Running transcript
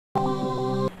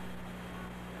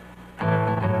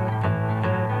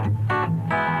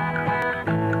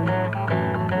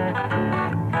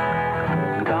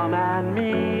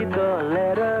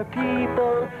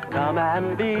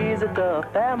visit the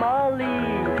family.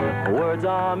 Words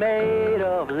are made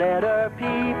of letter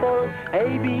people.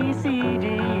 A, B, C,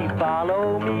 D,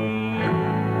 follow me.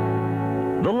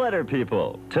 The letter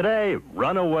people. Today,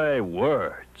 Runaway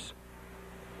Words.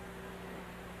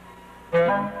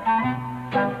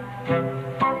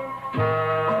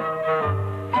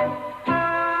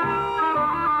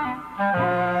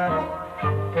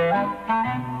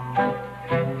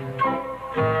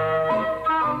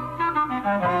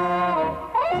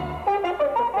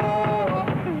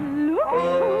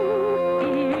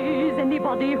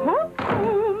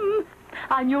 Home.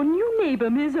 I'm your new neighbor,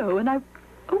 Miss O, and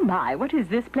oh my, what is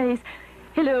this place?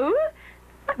 Hello?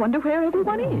 I wonder where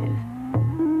everyone is.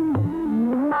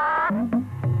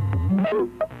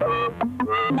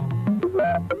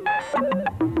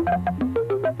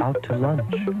 Out to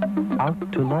lunch.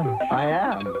 Out to lunch. I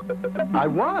am. I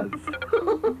was.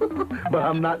 But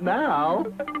I'm not now.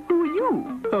 Who are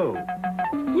you? Who?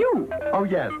 You. Oh,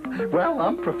 yes. Well,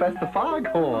 I'm Professor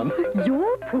Foghorn.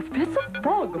 You're Professor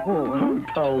Foghorn? Who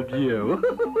told you?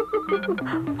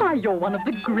 Why, you're one of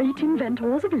the great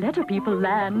inventors of letter people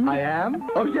land. I am?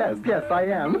 Oh, yes, I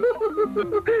am.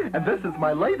 And this is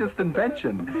my latest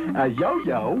invention, a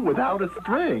yo-yo without a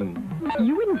string.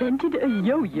 You invented a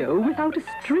yo-yo without a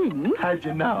string? How'd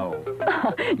you know?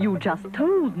 You just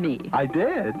told me. I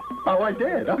did? Oh, I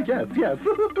did. Oh, yes.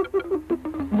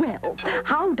 Well,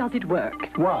 how does it work?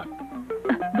 What?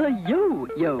 The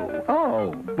yo-yo.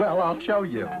 Oh, well, I'll show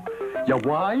you. You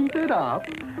wind it up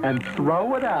and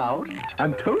throw it out,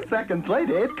 and 2 seconds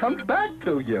later, it comes back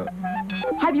to you.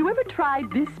 Have you ever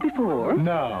tried this before?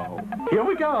 No. Here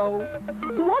we go.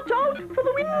 Watch out for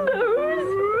the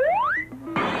windows!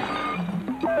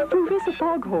 Professor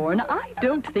Foghorn, I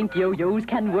don't think yo-yos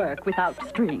can work without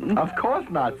strings. Of course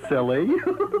not, silly.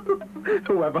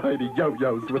 Whoever heard of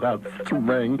yo-yos without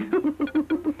string?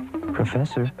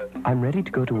 Professor, I'm ready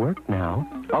to go to work now.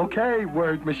 Okay,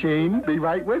 word machine. Be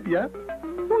right with you.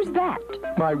 Who's that?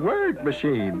 My word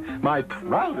machine. My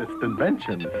proudest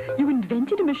invention. You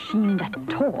invented a machine that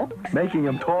talks? Making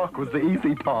him talk was the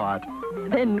easy part.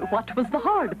 Then what was the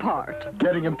hard part?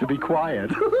 Getting him to be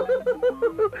quiet.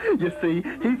 You see,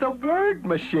 he's a word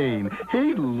machine.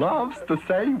 He loves to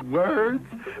say words.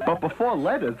 But before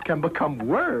letters can become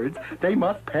words, they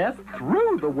must pass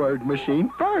through the word machine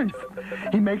first.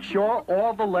 He makes sure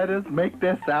all the letters make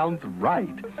their sounds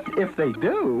right. If they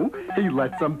do, he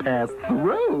lets them pass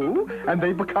through, and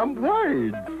they become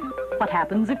words. What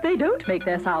happens if they don't make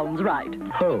their sounds right?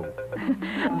 Who?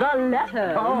 The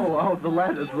letters. Oh, the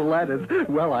letters.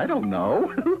 Well, I don't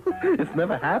know. It's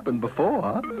never happened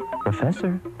before.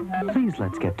 Professor, please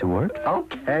let's get to work.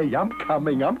 Okay, I'm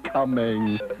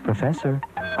coming. Professor,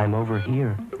 I'm over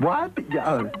here. What?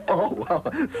 Yeah,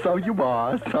 so you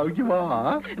are.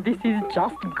 This is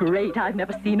just great. I've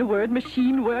never seen a word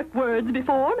machine work words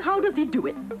before. How does he do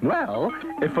it? Well,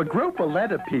 if a group of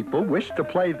letter people wish to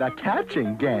play the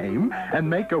catching game and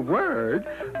make a word,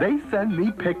 they send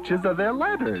me pictures of their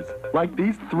letters, like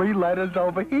these 3 letters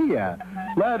over here.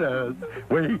 Letters.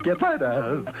 We get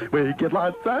letters. We get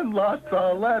lots and lots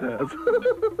of letters.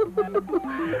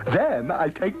 Then I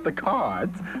take the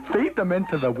cards, feed them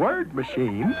into the word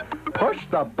machine, push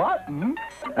the button,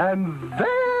 and then,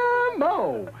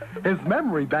 his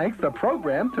memory banks are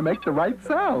programmed to make the right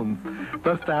sounds.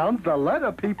 The sounds the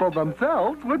letter people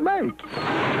themselves would make.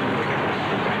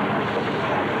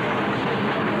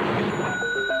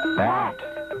 Bat.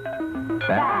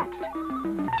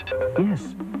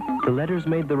 Yes, the letters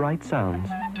made the right sounds.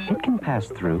 It can pass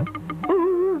through.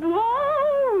 Oh,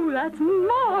 wow! That's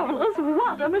marvelous!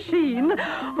 What a machine!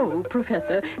 Oh,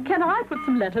 Professor, can I put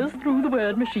some letters through the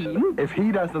word machine? If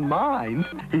he doesn't mind,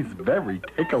 he's very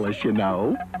ticklish, you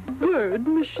know. Word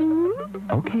machine?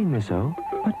 Okay, Miss O,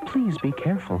 but please be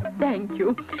careful. Thank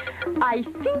you. I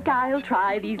think I'll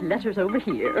try these letters over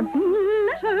here.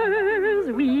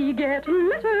 Letters, we get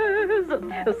letters.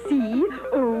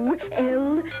 C-O-L-D.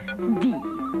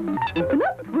 Open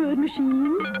up, word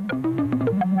machine.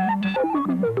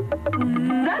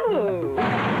 Zo.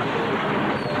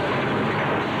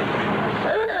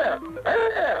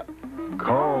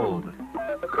 Cold.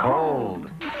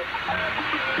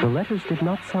 The letters did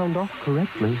not sound off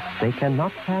correctly. They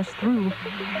cannot pass through.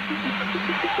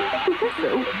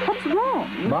 Professor, what's wrong?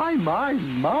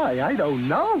 My, I don't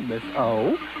know, Miss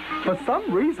O. For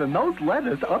some reason, those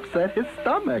letters upset his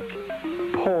stomach.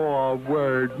 Poor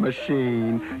word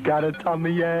machine. Got a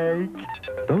tummy ache?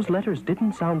 Those letters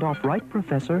didn't sound off right,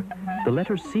 Professor. The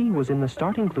letter C was in the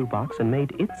starting clue box and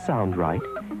made it sound right,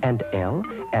 and L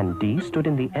and D stood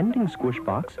in the ending squish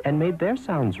box and made their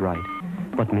sounds right.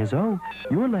 But, Miss O,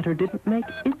 your letter didn't make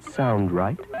it sound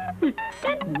right. It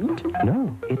didn't.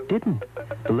 No, it didn't.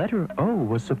 The letter O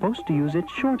was supposed to use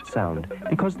its short sound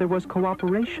because there was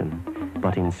cooperation.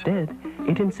 But instead,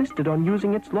 it insisted on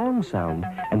using its long sound,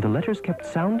 and the letters kept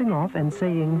sounding off and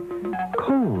saying,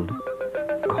 cold,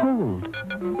 cold.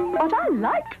 But I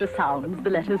like the sounds the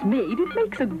letters made. It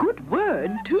makes a good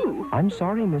word, too. I'm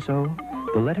sorry, Miss O.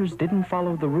 The letters didn't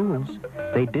follow the rules.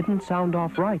 They didn't sound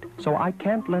off right, so I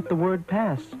can't let the word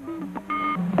pass.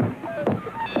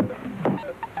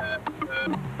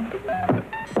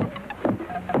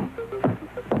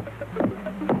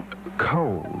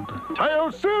 Cold.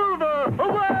 Hi-yo, Silver!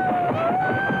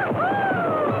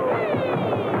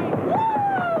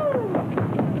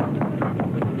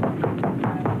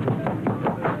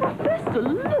 Professor,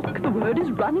 look, the word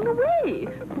is running away.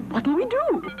 What'll we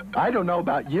do? I don't know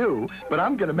about you, but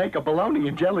I'm going to make a bologna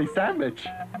and jelly sandwich.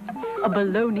 A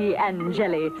bologna and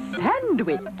jelly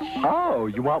sandwich. Oh,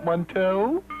 you want one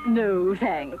too? No,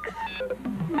 thanks.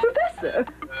 Professor.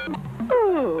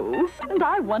 Oh, and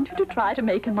I want you to try to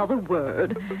make another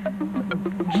word.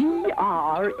 Great.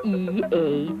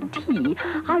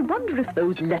 I wonder if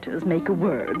those letters make a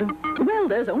word. Well,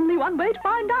 there's only one way to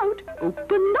find out.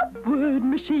 Open up, word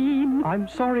machine. I'm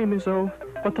sorry, Miss O,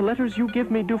 but the letters you give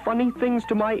me do funny things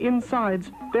to my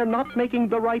insides. They're not making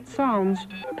the right sounds.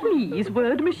 Please,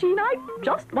 word machine, I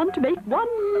just want to make one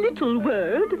little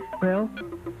word. Well,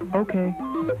 okay.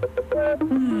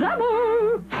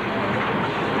 Zammo!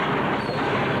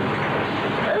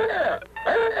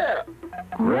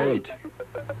 Great.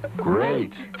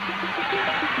 Great.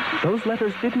 Those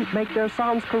letters didn't make their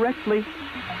sounds correctly.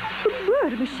 But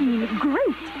word machine,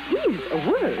 great is a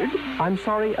word. I'm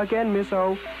sorry again, Miss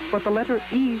O, but the letter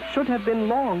E should have been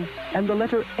long, and the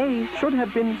letter A should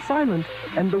have been silent,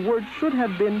 and the word should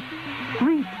have been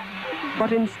greet.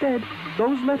 But instead,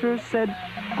 those letters said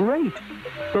great.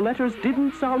 The letters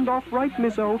didn't sound off right,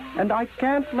 Miss O, and I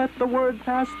can't let the word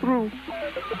pass through.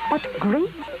 But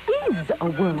great is a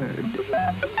word.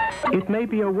 It may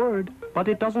be a word, but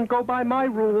it doesn't go by my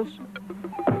rules.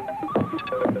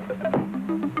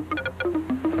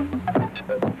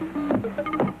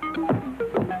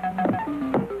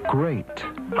 Great.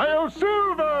 Hi-yo,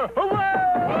 Silver!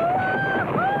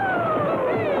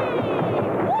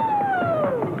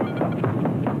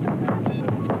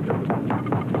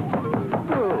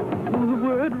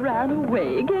 Ran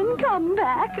away again. Come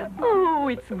back. Oh,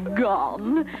 it's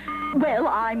gone. Well,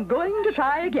 I'm going to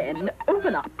try again.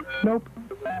 Open up. Nope.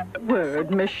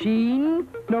 Word machine.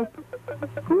 Nope.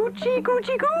 Hoochie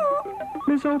coochie coo.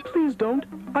 Miss O, please don't.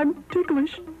 I'm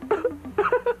ticklish.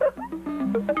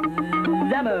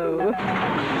 Zammo.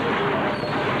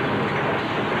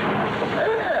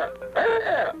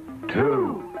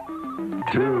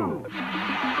 Two.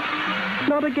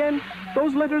 Not again.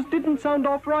 Those letters didn't sound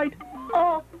off right.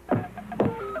 Oh.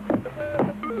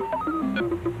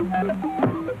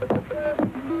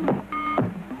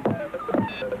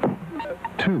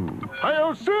 Two.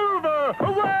 Hi-yo, Silver!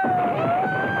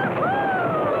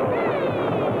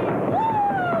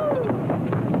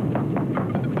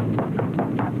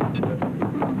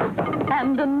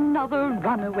 And another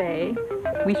runaway.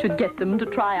 We should get them to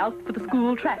try out for the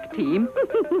school track team.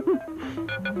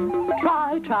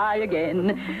 Try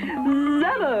again.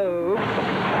 Zammo!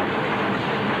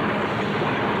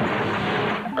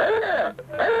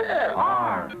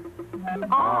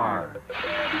 R.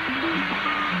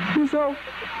 Miss O,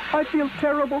 I feel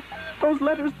terrible. Those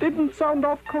letters didn't sound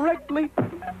off correctly.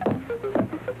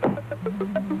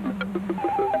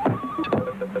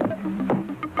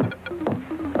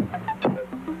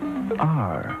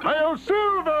 R. Hi-yo,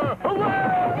 Silver!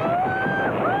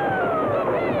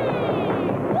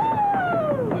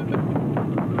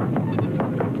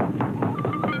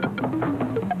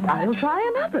 I'll try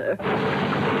another.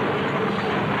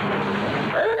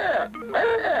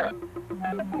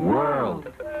 World.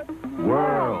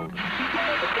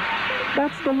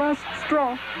 That's the last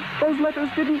straw. Those letters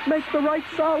didn't make the right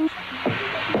sounds.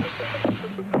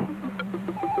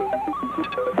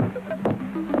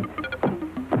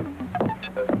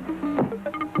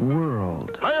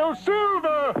 World. Hi-yo,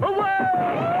 Silver!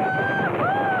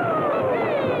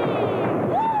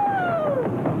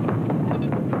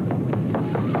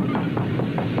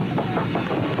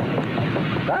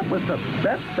 That was the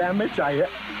best sandwich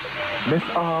Miss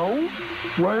O?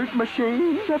 Word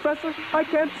machine? Professor, I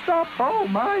can't stop. Oh,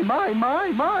 my.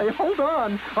 Hold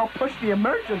on. I'll push the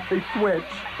emergency switch.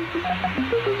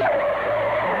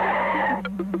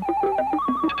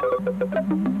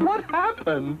 What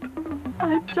happened?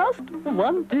 I just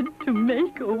wanted to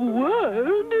make a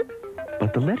word.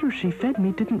 But the letters she fed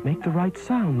me didn't make the right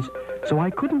sounds, so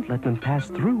I couldn't let them pass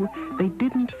through. They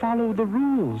didn't follow the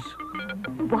rules.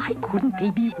 Why couldn't they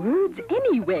be words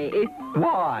anyway?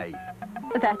 Why?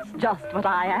 That's just what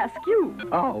I ask you.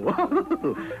 Oh,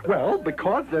 well,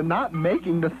 because they're not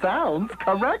making the sounds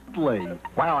correctly.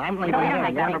 Well, I'm leaving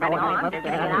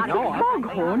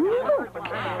Foghorn, look.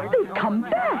 They've come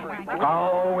back.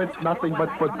 Oh, it's nothing but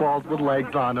footballs with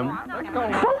legs on them.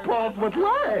 Footballs with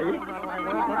legs?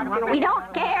 We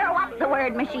don't care what the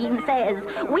word machine says.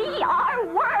 We are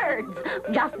words.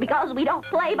 Just because we don't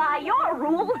play by your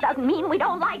rules doesn't mean we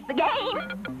don't like the game.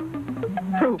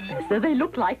 Professor, they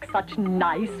look like such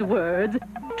nice words.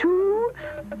 To,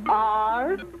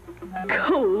 are,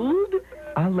 cold.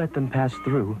 I'll let them pass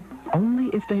through, only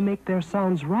if they make their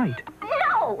sounds right.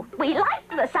 No, we like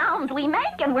the sounds we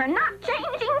make and we're not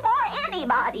changing for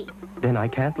anybody. Then I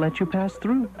can't let you pass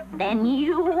through. Then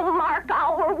you mark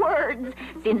our words.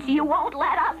 Since you won't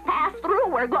let us pass through,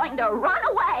 we're going to run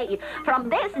away. From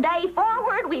this day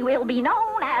forward, we will be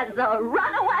known as the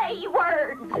Runaway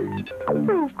Words.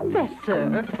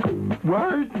 Professor.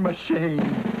 Word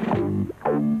machine.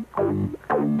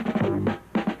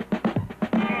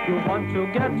 You want to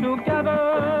get together,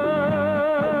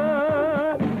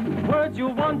 words you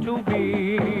want to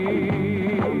be.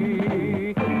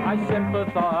 I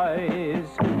sympathize,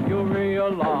 you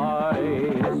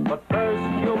realize, but first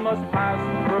you must pass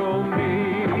through me.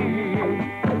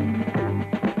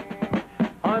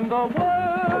 I'm the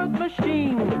word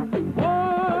machine,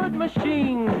 word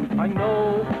machine. I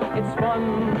know it's fun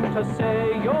to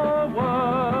say your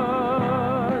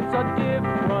words a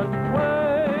different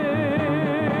way,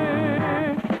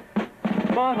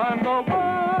 but I'm the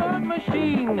word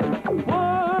machine,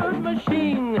 word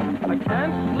machine. I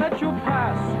can't let you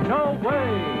pass, no way.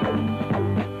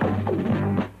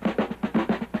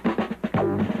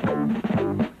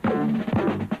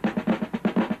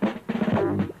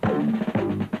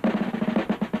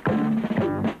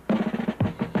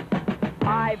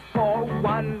 I, for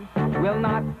one, will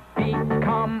not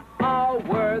become a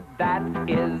word that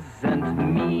isn't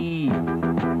me.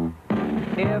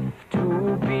 If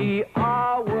to be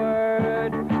a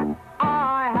word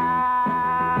I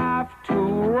have to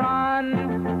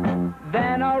run,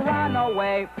 then a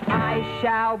runaway I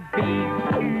shall be.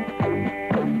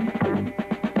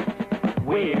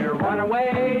 We're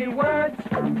runaway words,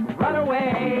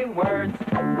 runaway words.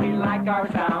 We like our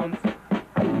sounds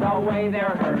the way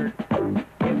they're heard.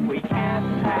 If we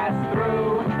can't pass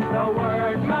through the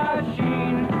word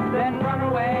machine, then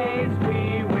runaways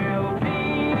we will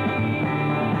be.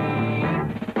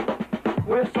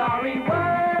 We're sorry,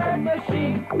 word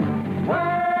machine,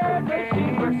 word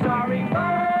machine. We're sorry,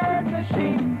 word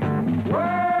machine,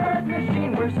 word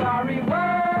machine. We're sorry,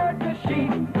 word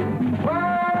machine,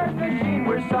 word machine.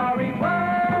 We're sorry,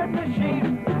 word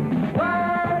machine,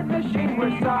 word machine.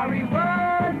 We're sorry,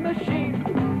 word machine,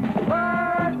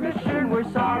 word machine.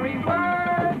 We're sorry,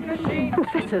 word machine.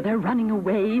 Professor, they're running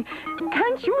away.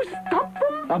 Can't you stop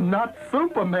them? I'm not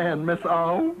Superman, Miss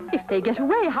O. If they get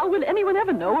away, how will anyone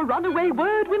ever know a runaway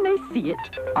word when they see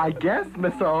it? I guess,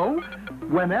 Miss O,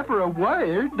 whenever a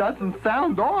word doesn't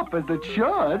sound off as it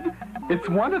should, it's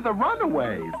one of the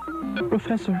runaways.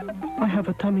 Professor, I have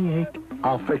a tummy ache.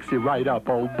 I'll fix you right up,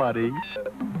 old buddy.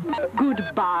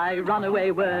 Goodbye,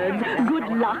 runaway words. Good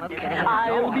luck.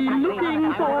 I'll be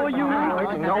looking for you.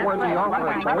 No words are your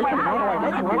words.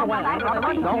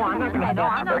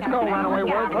 Let's go, runaway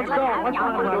words. Let's go. Let's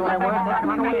run, runaway words.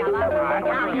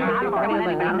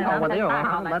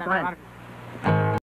 Let's run.